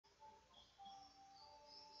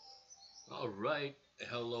Alright,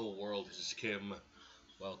 hello world, this is Kim.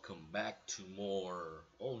 Welcome back to more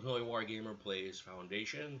Pinoy Wargamer Plays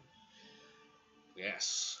Foundation.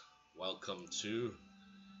 Yes, welcome to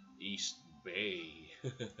East Bay.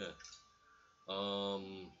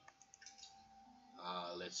 um,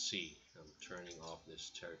 let's see. I'm turning off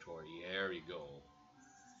this territory. There we go.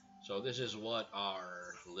 So this is what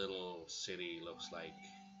our little city looks like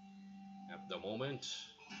at the moment.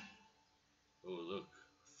 Oh look,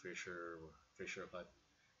 Fisher Fisher Hut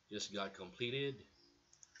just got completed.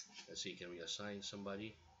 Let's see, can we assign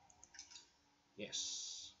somebody?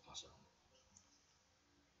 Yes, awesome.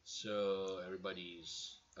 So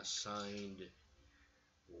everybody's assigned.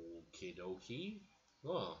 Okie dokie.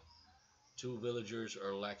 Oh, two villagers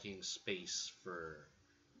are lacking space for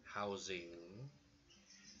housing.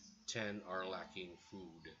 10 are lacking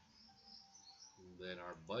food. Then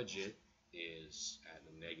our budget is at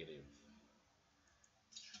a negative.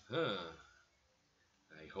 Huh.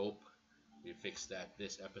 I hope we fix that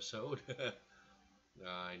this episode.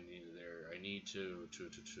 I need to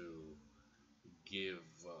give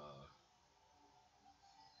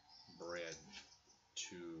bread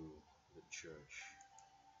to the church.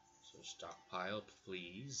 So stockpile,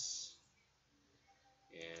 please.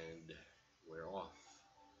 And we're off.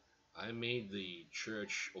 I made the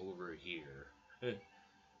church over here.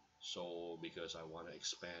 So because I want to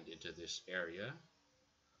expand into this area,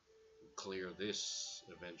 clear this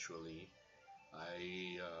eventually,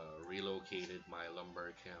 I relocated my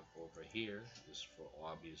lumber camp over here just for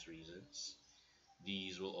obvious reasons.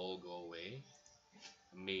 These will all go away.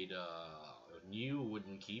 Made a new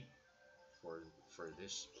wooden keep for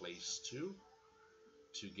this place too,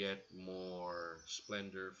 to get more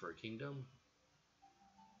splendor for kingdom.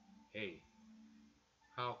 Hey,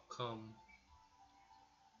 how come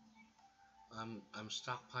I'm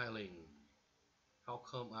stockpiling? How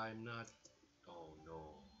come I'm not? Oh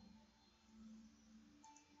no!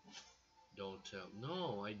 Don't tell.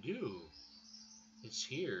 No, I do. It's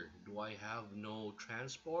here. Do I have no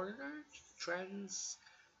transporter? Transporters?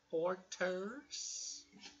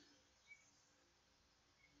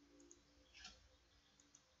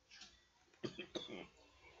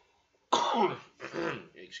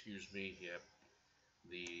 Excuse me. Yep,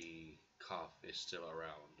 the cough is still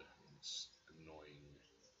around. It's annoying.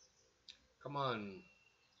 Come on.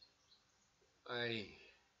 I.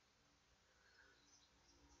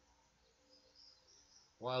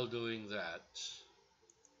 While doing that,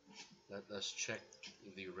 let us check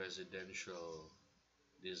the residential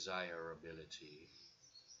desirability.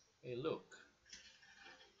 Hey, look,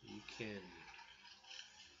 you can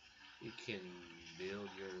you can build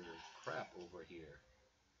your crap over here.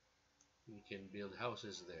 You can build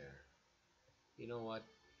houses there. You know what?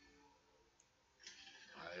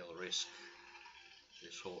 I'll risk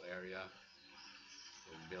this whole area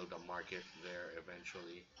and build a market there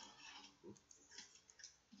eventually.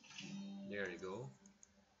 There you go.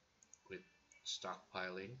 Quit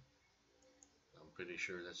stockpiling. I'm pretty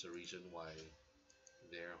sure that's the reason why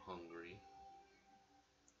they're hungry.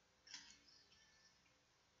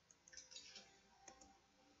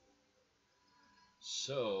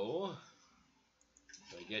 So,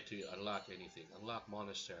 do I get to unlock anything? Unlock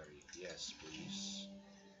monastery. Yes, please.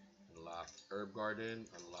 Unlock herb garden.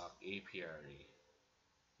 Unlock apiary.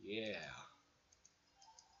 Yeah.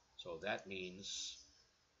 So that means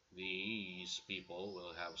these people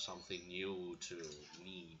will have something new to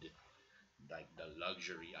need, like the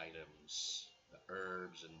luxury items, the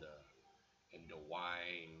herbs and the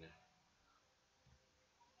wine.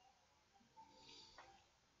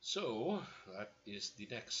 So that is the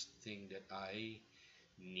next thing that I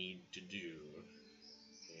need to do,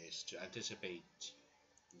 is to anticipate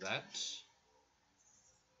that.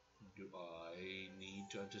 Do I need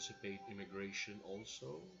to anticipate immigration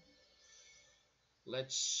also?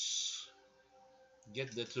 Let's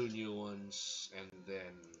get the two new ones and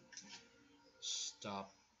then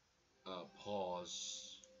stop,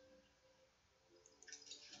 pause.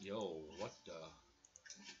 Yo, what the?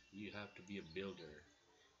 You have to be a builder.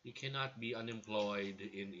 You cannot be unemployed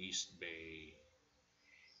in East Bay.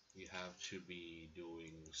 You have to be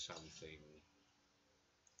doing something.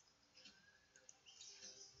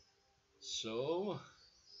 So,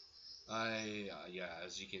 yeah,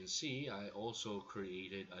 as you can see, I also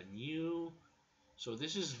created a new. So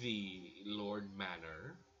this is the Lord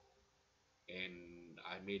Manor, and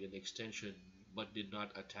I made an extension but did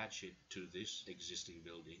not attach it to this existing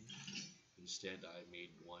building. Instead, I made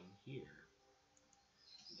one here.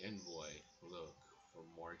 Envoy, look, for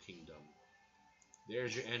more kingdom.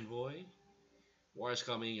 There's your envoy. War is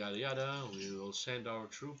coming, yada yada. We will send our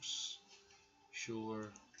troops.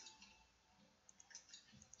 Sure.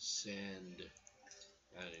 Send.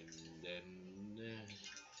 And then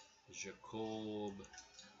Jacob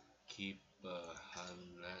keep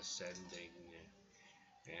sending.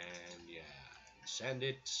 And yeah, send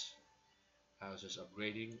it. House is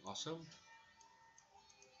upgrading. Awesome.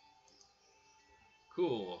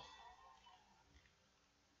 Cool.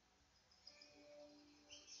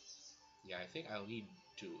 Yeah, I think I'll need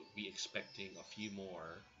to be expecting a few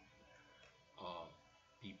more uh,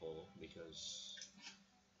 people because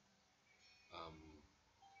um,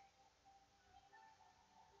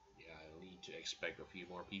 yeah, I'll need to expect a few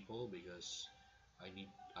more people because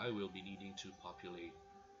I will be needing to populate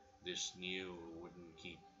this new wooden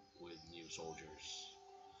keep with new soldiers.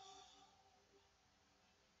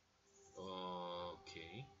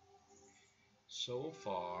 Okay. So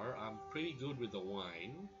far, I'm pretty good with the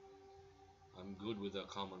wine. I'm good with the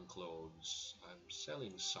common clothes. I'm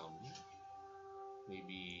selling some.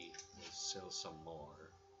 Maybe let's sell some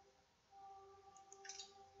more,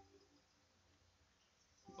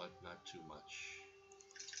 but not too much.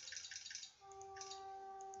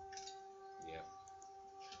 Yep.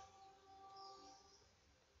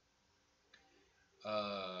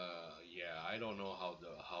 Yeah, I don't know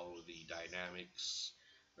how the dynamics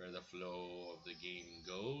or the flow of the game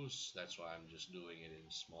goes. That's why I'm just doing it in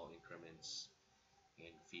small increments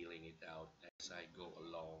and feeling it out as I go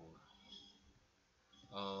along.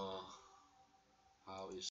 Uh, how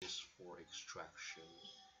is this for extraction?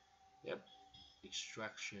 Yep,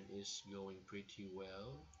 extraction is going pretty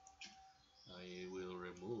well. I will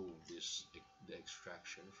remove the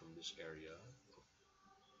extraction from this area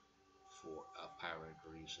for apparent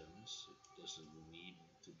reasons. It doesn't need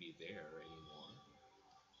to be there anymore.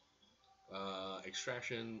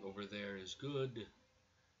 Extraction over there is good.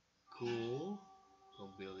 Cool. I'm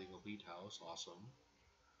building a wheat house. Awesome.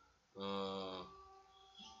 Uh,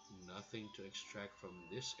 Nothing to extract from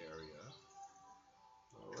this area.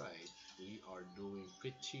 Alright, we are doing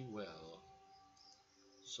pretty well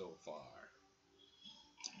so far.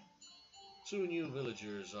 Two new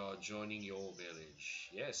villagers are joining your village.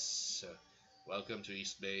 Yes, welcome to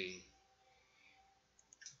East Bay.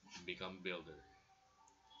 Become builder.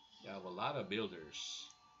 You have a lot of builders.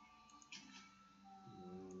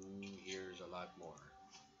 Here's a lot more.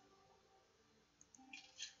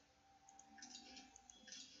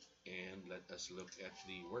 And let us look at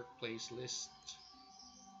the workplace list.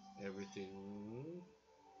 Everything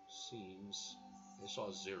seems. I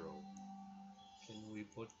saw 0. Can we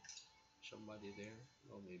put somebody there?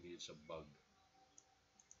 Oh, maybe it's a bug.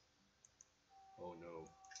 Oh no.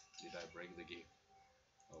 Did I break the game?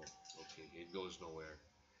 Oh, okay. It goes nowhere.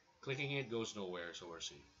 Clicking it goes nowhere, so we're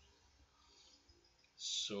safe.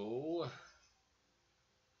 So,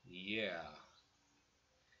 yeah.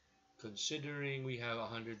 Considering we have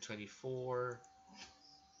 124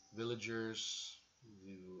 villagers,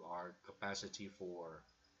 our capacity for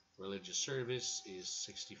religious service is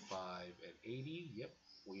 65 and 80. Yep,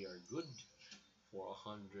 we are good for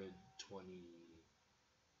 120,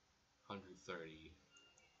 130.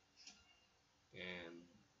 And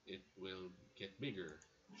it will get bigger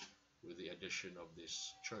with the addition of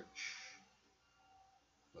this church.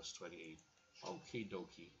 Plus 28. Okay,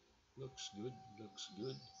 dokie. Looks good, looks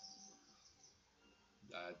good.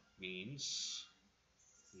 That means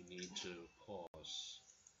we need to pause.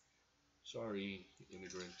 Sorry,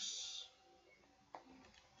 immigrants.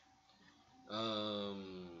 Um,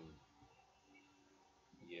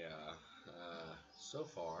 yeah. So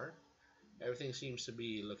far, everything seems to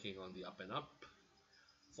be looking on the up and up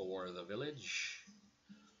for the village.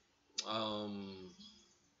 Um,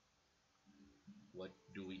 what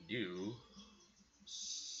do we do?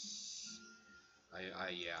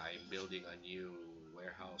 Yeah, I'm building a new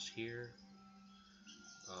warehouse here.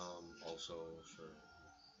 Also for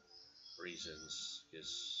reasons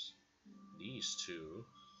is these two.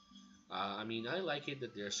 I mean, I like it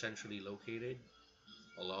that they're centrally located,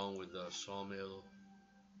 along with the sawmill.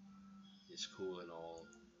 It's cool and all.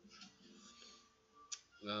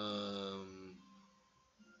 Um,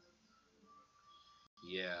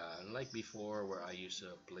 yeah, unlike before where I used to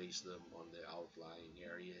place them on the outlying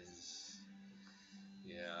areas.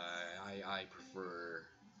 Yeah, I prefer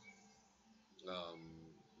um,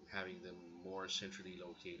 having them more centrally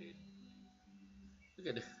located.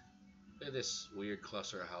 Look at this weird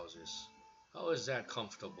cluster of houses. How is that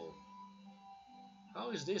comfortable?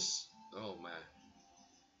 How is this? Oh man,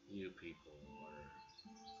 you people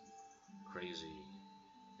are crazy.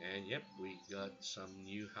 And yep, we got some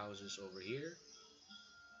new houses over here.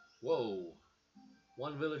 Whoa,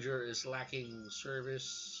 one villager is lacking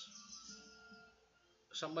service.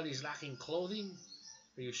 Somebody's lacking clothing.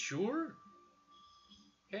 Are you sure?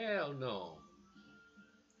 Hell no.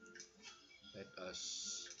 Let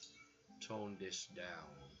us tone this down.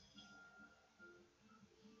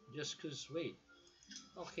 Just cause, wait,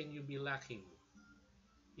 how can you be lacking?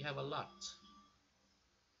 You have a lot.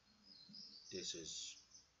 This is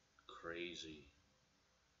crazy.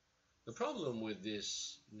 The problem with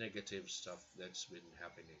this negative stuff that's been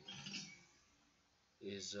happening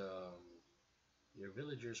is your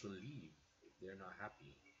villagers will leave if they're not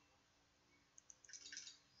happy.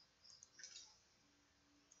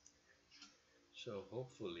 So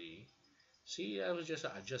hopefully, see, that was just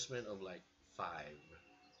an adjustment of like 5.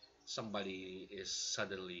 Somebody is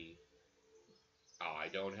suddenly, oh, I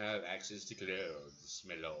don't have access to clothes,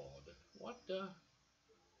 my lord. What the?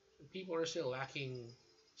 People are still lacking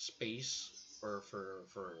space for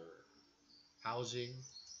housing.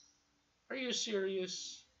 Are you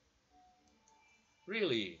serious?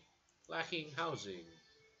 Really? Lacking housing?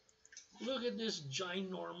 Look at this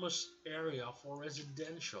ginormous area for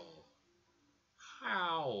residential.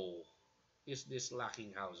 How is this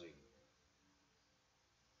lacking housing?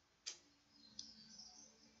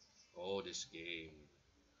 Oh, this game.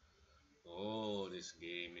 Oh, this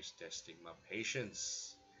game is testing my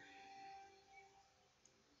patience.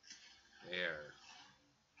 There.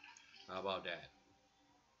 How about that?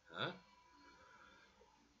 Huh?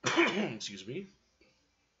 Excuse me.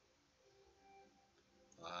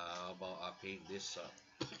 How about I paint this up?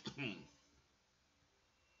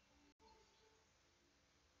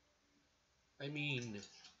 I mean,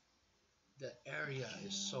 the area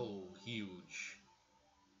is so huge.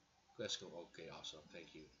 Let's go. Okay, awesome.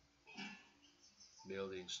 Thank you.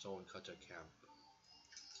 Building stone cutter camp.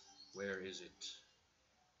 Where is it?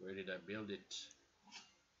 Where did I build it?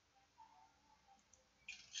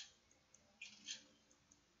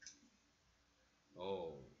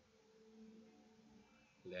 Oh,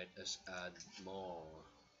 let us add more.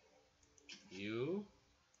 You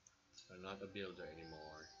are not a builder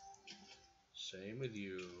anymore. Same with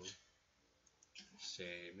you.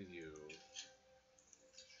 Same with you.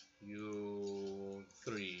 You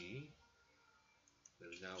three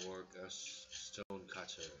will now work as stone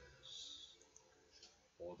cutters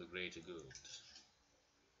for the greater good.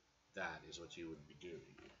 That is what you would be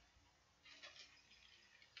doing.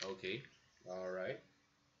 Okay, alright.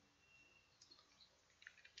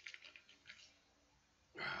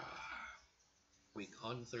 Week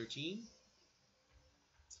on 13.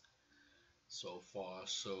 So far,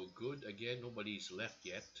 so good. Again, nobody's left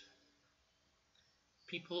yet.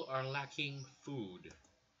 People are lacking food.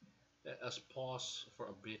 Let us pause for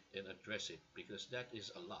a bit and address it because that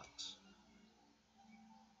is a lot.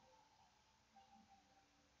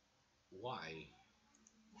 Why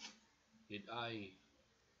did I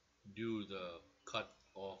do the cut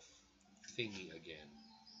off thingy again?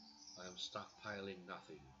 I am stockpiling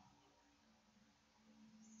nothing.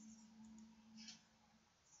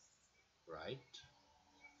 Right?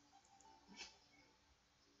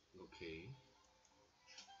 Okay.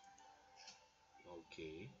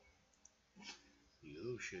 Okay.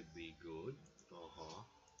 You should be good. Uh-huh.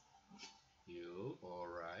 You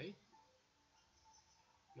alright?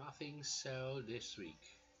 Nothing sell this week.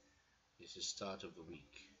 It's the start of the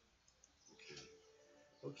week. Okay.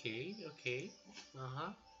 Okay, okay.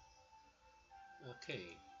 Uh-huh.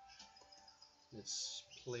 Okay. Let's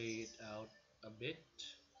play it out a bit.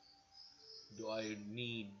 Do I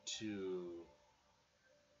need to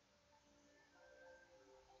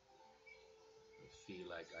feel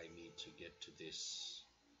like I need to get to this,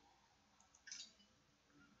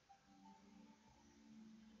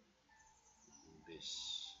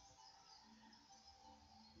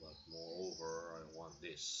 but moreover I want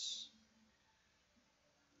this,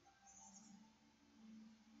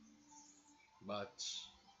 but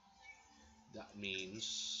that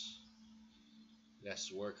means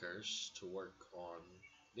less workers to work on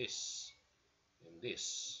this and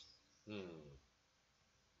this.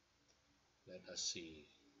 Let us see.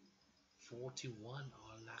 41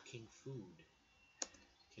 are lacking food.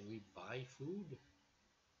 Can we buy food?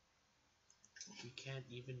 We can't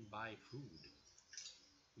even buy food.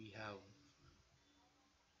 We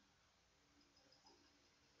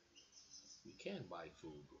we can buy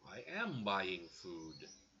food. I am buying food.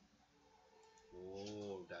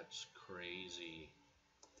 Oh, that's crazy.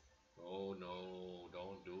 Oh no,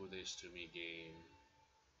 don't do this to me, game.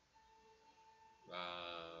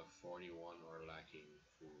 41 are lacking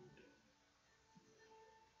food.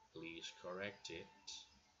 Please correct it.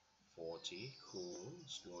 40, cool,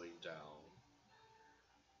 it's going down.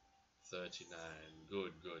 39,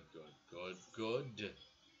 good, good, good, good, good.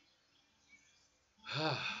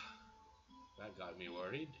 That got me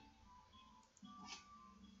worried.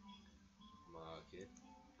 it.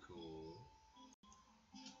 Cool.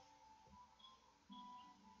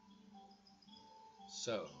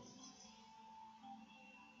 So,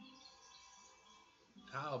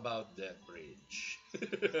 how about that bridge?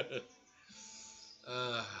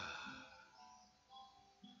 uh,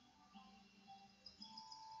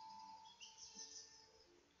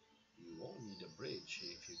 you won't need a bridge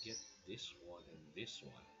if you get this one and this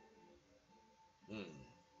one. Hmm.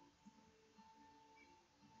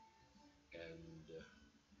 And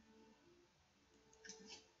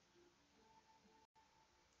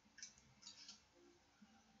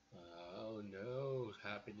oh no,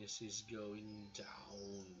 happiness is going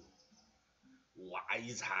down. Why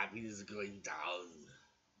is happiness going down?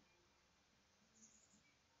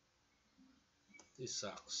 This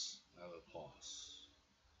sucks. I will pause.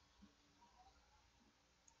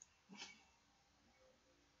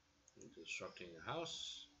 Constructing a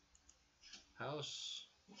house. House.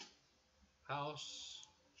 House.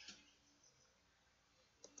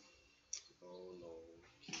 Oh no.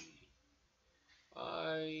 Key.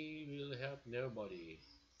 I will help nobody.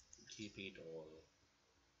 Keep it all.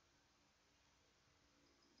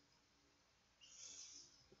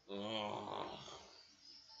 Oh,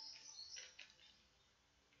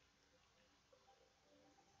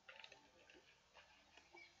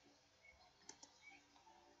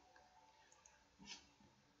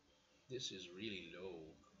 this is really low.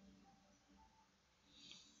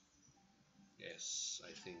 Yes,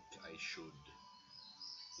 I think I should.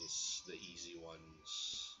 It's the easy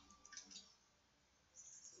ones.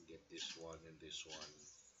 Get this one and this one.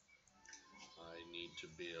 I need to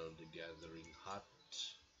build a gathering hut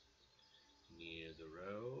near the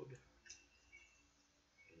road.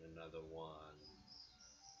 And another one.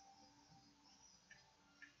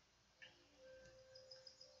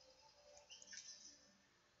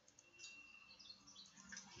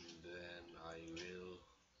 And then I will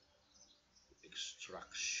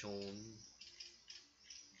extraction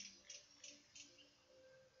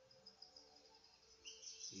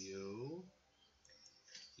you.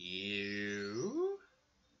 You.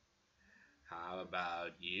 How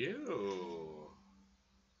about you?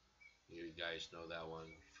 You guys know that one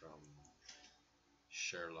from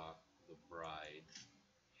Sherlock the Bride.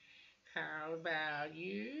 How about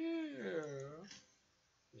you?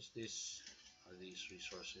 Is this are these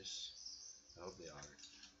resources? I hope they are.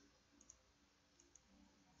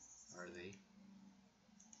 Are they?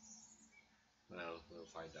 Well, we'll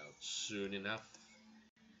find out soon enough.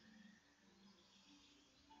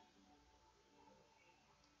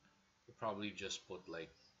 We'll probably just put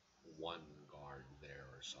like one guard there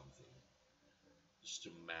or something. Just to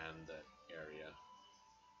man that area.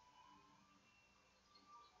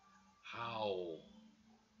 How?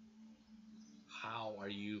 How are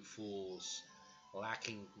you fools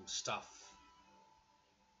lacking stuff?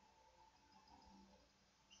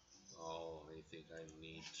 Oh, I think I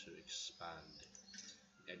need to expand.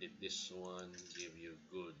 Edit this one, give you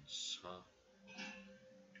goods, huh?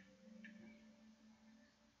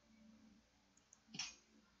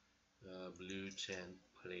 Blue tent,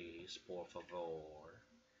 please, por favor.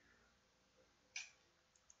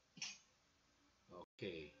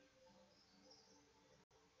 Okay.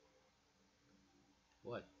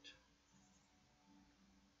 What?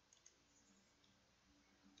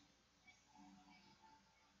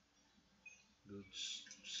 Goods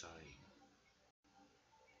sign.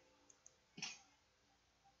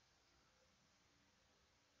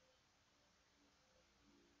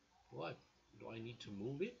 What? Do I need to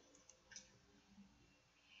move it?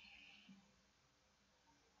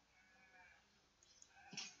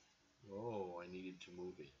 Oh, I needed to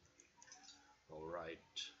move it. Alright.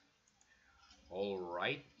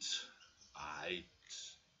 Alright. I.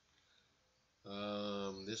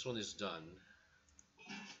 This one is done.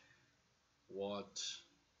 What?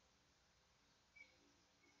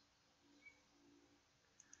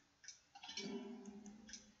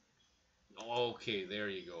 Okay, there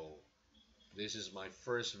you go. This is my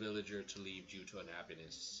first villager to leave due to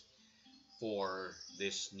unhappiness for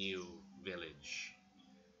this new village.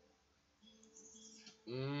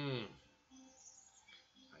 Mmm,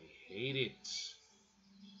 I hate it.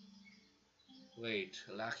 Wait,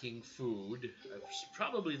 lacking food. I was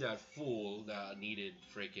probably that fool that needed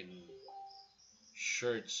freaking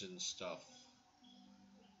shirts and stuff.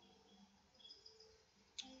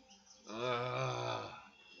 Ah,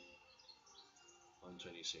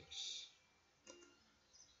 126.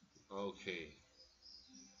 Okay,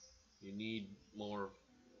 you need more.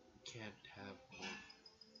 Can't have more.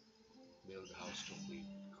 Build a house complete.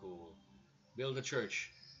 Cool. Build a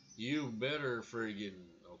church. You better friggin'.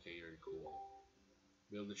 Okay, you're cool.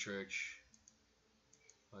 Build a church.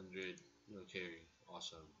 100. Okay,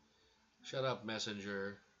 awesome. Shut up,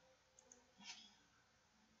 messenger.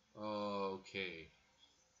 Okay.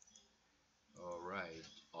 Alright.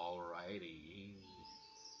 Alrighty.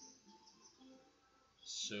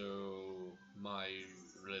 So, my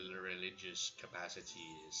religious capacity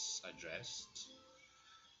is addressed.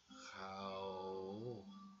 How.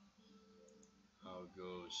 How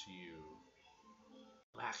goes you?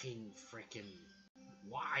 Lacking frickin'.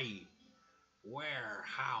 Why? Where?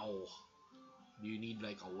 How? Do you need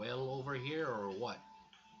like a well over here or what?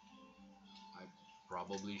 I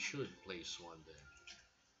probably should place one then.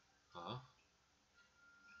 Huh?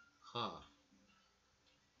 Huh.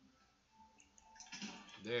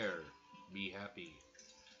 There. Be happy.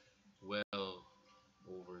 Well,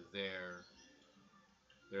 over there.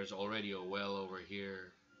 There's already a well over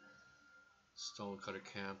here. Stonecutter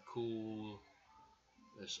camp. Cool.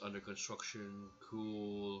 It's under construction.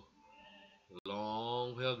 Cool.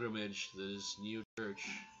 Long pilgrimage to this new church.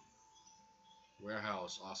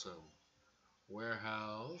 Warehouse. Awesome.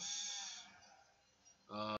 Warehouse.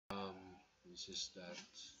 This is that.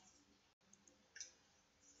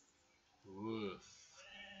 Woof.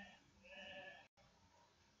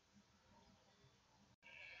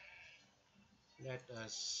 Let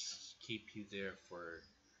us keep you there for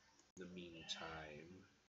the meantime.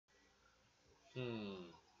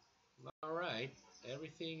 Hmm. All right.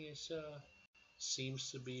 Everything is seems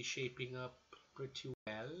to be shaping up pretty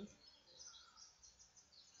well.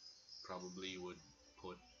 Probably would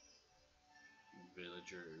put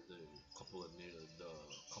villager the couple of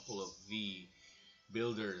the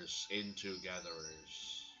builders into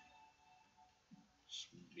gatherers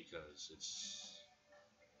because it's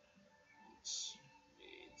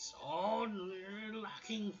it's all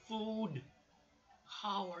lacking food.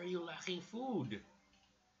 How are you lacking food?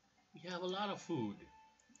 We have a lot of food,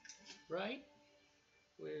 right?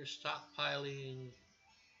 We're stockpiling.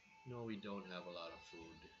 No, we don't have a lot of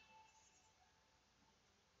food.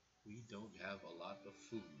 We don't have a lot of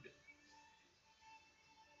food.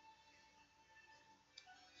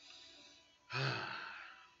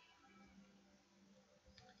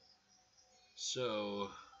 So,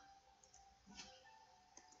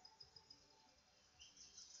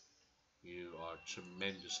 you are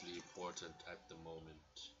tremendously important at the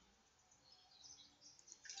moment.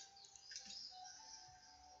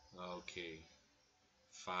 Okay,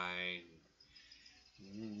 fine.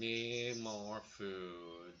 Need more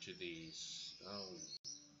food to these. Oh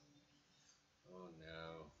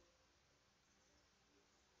no.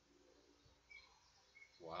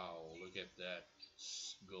 Wow, look at that.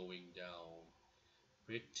 It's going down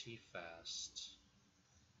pretty fast.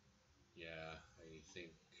 Yeah, I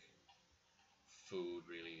think food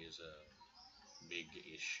really is a big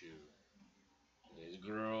issue. A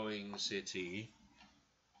growing city.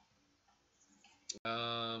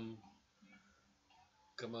 Um,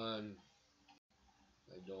 come on.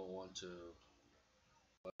 I don't want to.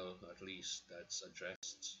 Well, at least that's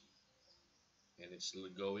addressed, and it's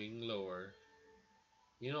going lower.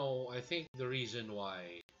 You know, I think the reason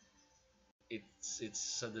why it's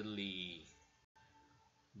suddenly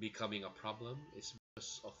becoming a problem is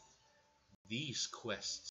because of these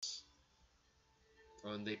quests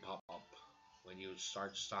when they pop up. When you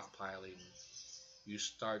start stockpiling, you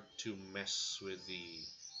start to mess with the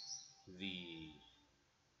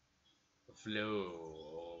flow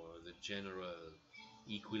or the general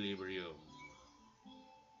equilibrium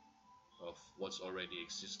of what's already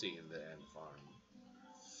existing in the ant farm.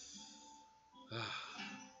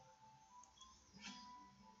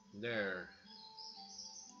 There,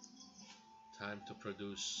 time to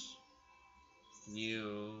produce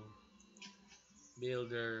new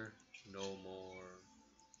builder, no more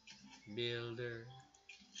builder,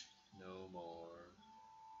 no more.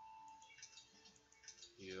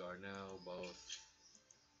 You are now both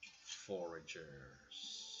foragers.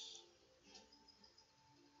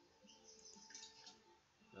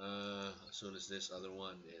 As soon as this other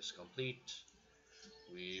one is complete,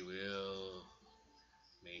 we will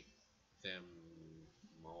make them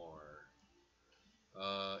more.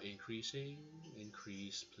 Increasing,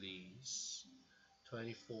 increase, please.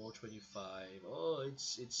 24, 25. Oh,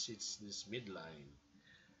 it's this midline.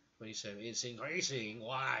 27. It's increasing.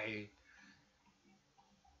 Why?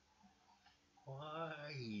 Why?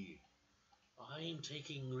 I'm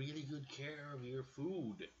taking really good care of your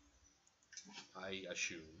food. I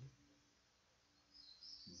assume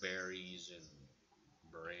berries and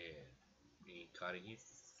bread. Me cutting it.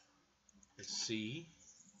 Let's see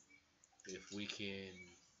if we can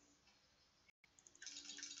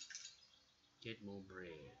get more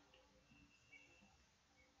bread.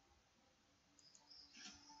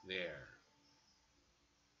 There.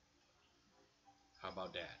 How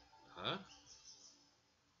about that? Huh?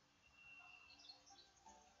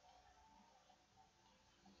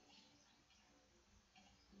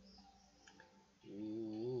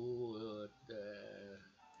 Ooh,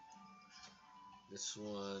 this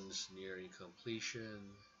one's nearing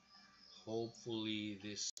completion. Hopefully,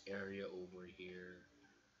 this area over here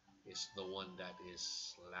is the one that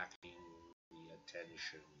is lacking the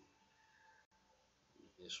attention.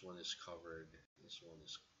 This one is covered. This one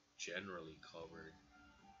is generally covered.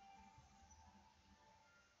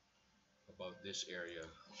 About this area,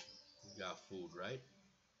 you got food, right?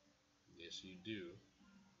 Yes, you do.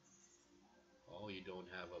 Oh, you don't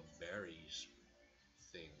have a berries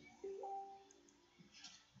thing.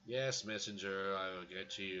 Yes, messenger, I will get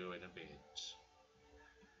to you in a bit.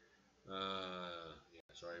 Yeah,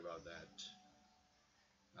 sorry about that.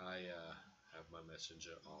 I have my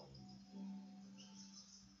messenger on.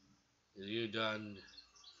 Are you done?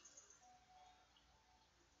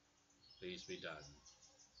 Please be done.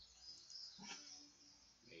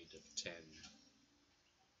 8 of 10.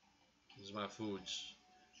 This is my foods.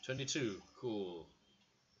 22. Cool.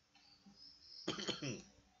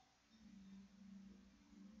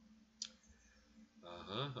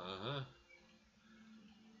 Uh-huh, uh-huh.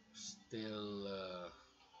 Still,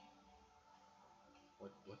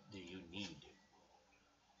 what do you need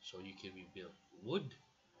so you can rebuild? Wood?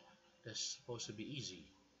 That's supposed to be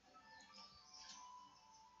easy.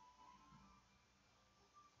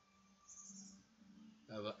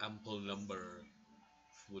 I have an ample number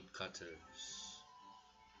of woodcutters.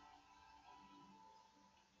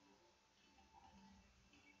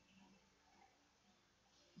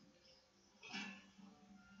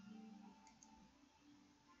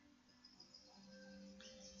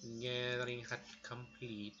 Gathering hut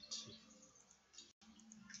complete.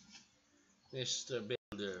 Mr.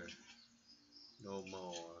 Builder, no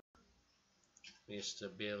more. Mr.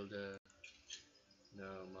 Builder,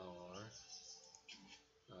 no more.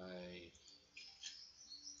 I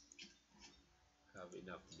have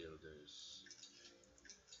enough builders.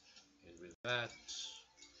 And with that,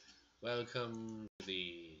 welcome to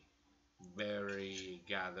the berry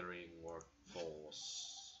gathering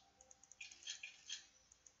workforce.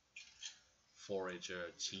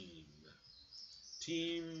 Forager team.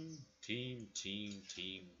 Team.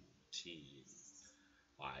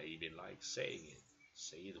 I even like saying it.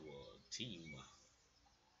 Say the word team.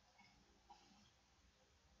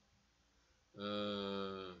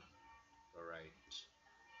 Alright.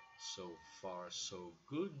 So far, so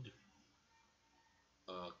good.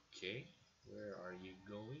 Okay. Where are you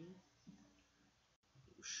going?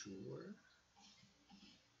 Sure.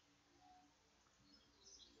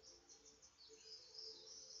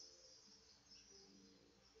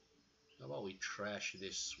 How about we trash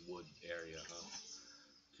this wood area, huh?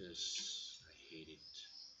 Because I hate it.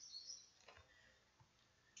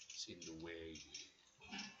 It's in the way.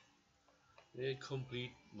 A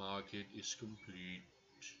complete market is complete.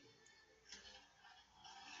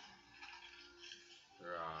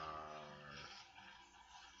 Rawr.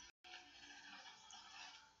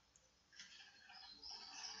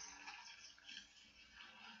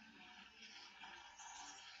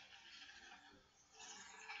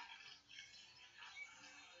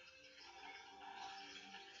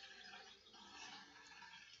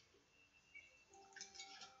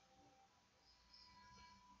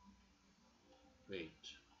 Wait,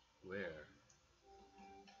 where?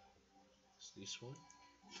 Is this one?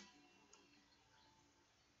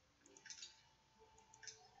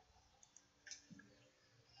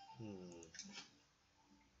 Hmm.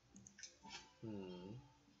 Hmm.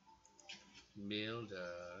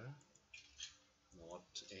 Builder.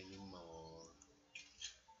 Not anymore.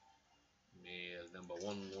 Mail number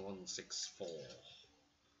 1164.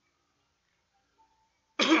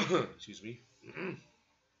 Excuse me.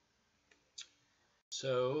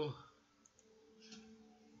 So,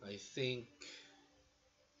 I think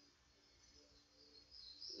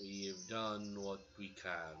we've done what we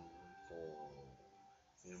can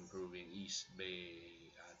for improving East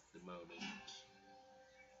Bay at the moment.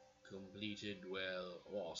 Completed well,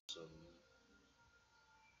 awesome.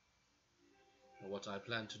 And what I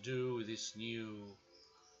plan to do with this new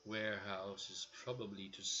warehouse is probably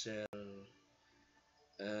to sell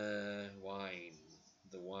wine,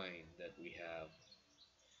 the wine that we have.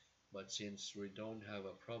 But since we don't have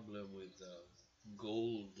a problem with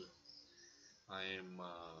gold, I'm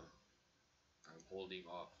holding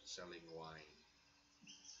off selling wine.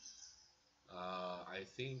 I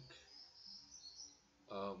think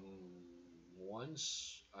um,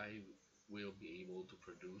 once I will be able to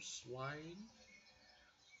produce wine,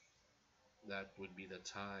 that would be the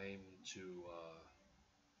time to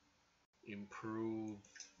improve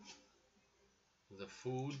the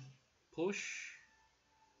food push,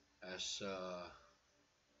 as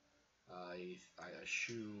I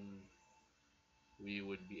assume we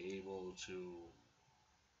would be able to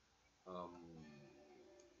um,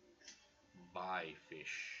 buy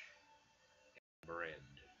fish, bread,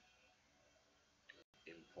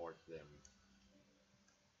 import them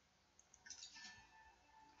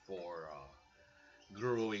for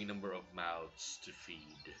growing number of mouths to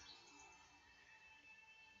feed.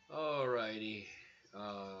 Alrighty,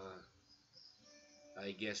 uh,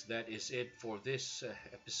 I guess that is it for this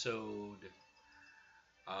episode.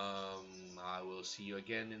 I will see you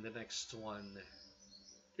again in the next one.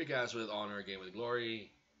 You guys with honor, game with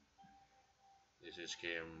glory. This is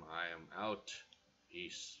Kim. I am out.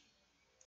 Peace.